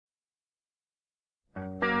Day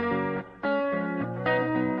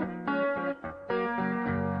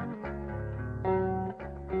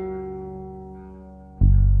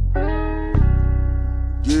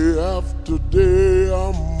after day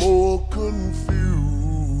I'm more confused,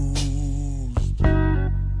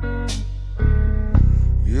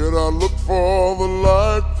 yet I look for the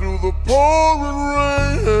light through the pouring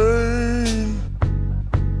rain.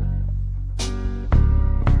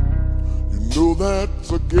 You know that's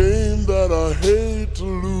a game that I hate to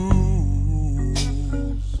lose,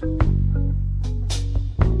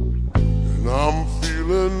 and I'm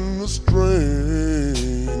feeling the strain.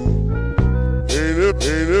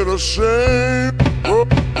 Ain't it a shame? Oh,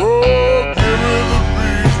 give me the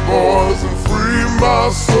beat, boys, and free my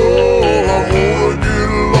soul. I wanna get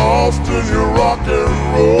lost in your rock and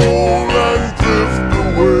roll and drift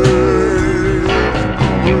away.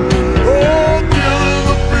 Oh, give me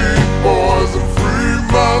the beat, boys, and free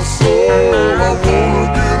my soul. I wanna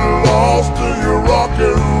get lost in your rock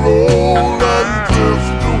and roll and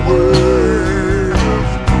drift away.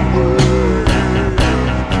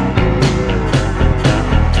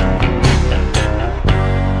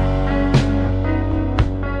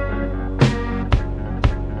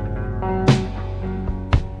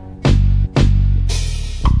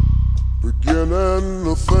 Beginning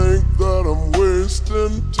to think that I'm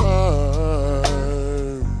wasting time.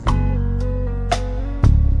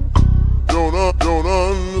 Don't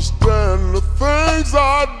understand the things I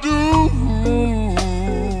do.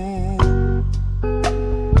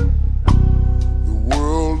 The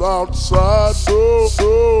world outside so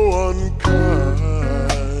unkind.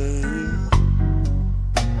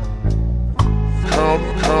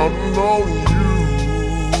 Counting on you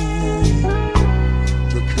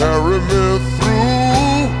to carry me through.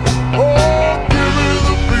 Oh, give me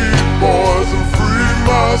the beat, boys, and free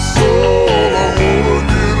my soul. I wanna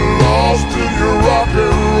get lost in your rock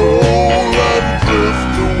and roll and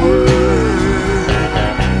drift away.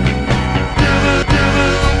 Give me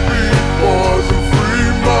the beat, boys, and free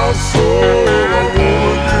my soul. I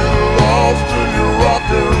wanna get lost in your rock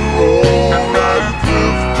and roll and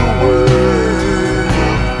drift away.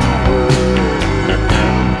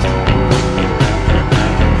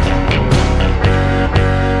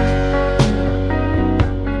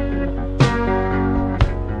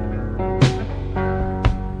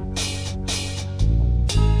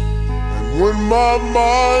 When my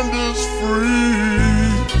mind is free,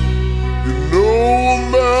 you know a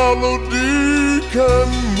melody can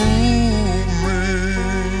move me.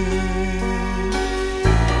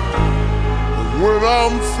 And when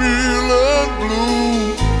I'm feeling blue,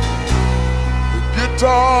 the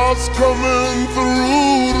guitar's coming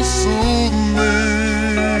through to soothe me.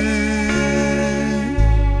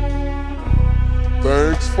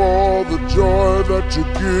 Thanks for the joy that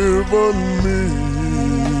you've given me.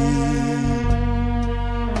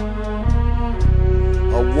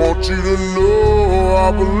 I want you to know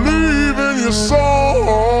I believe in your song,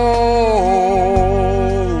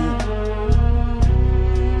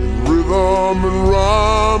 in rhythm and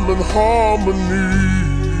rhyme and harmony.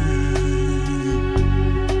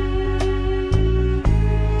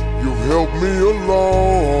 You've helped me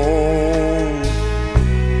along,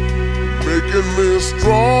 making me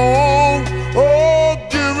strong. Oh,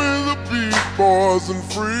 give me the beat, boys, and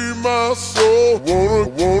free my soul.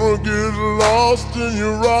 Wanna get lost in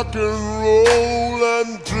your rock and roll and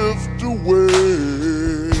drift away.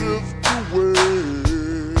 Drift away.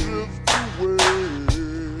 Drift away.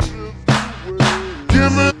 Drift away.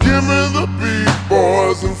 Give me the beat,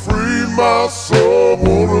 boys, and free my soul.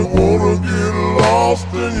 Wanna get lost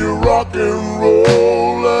in your rock and roll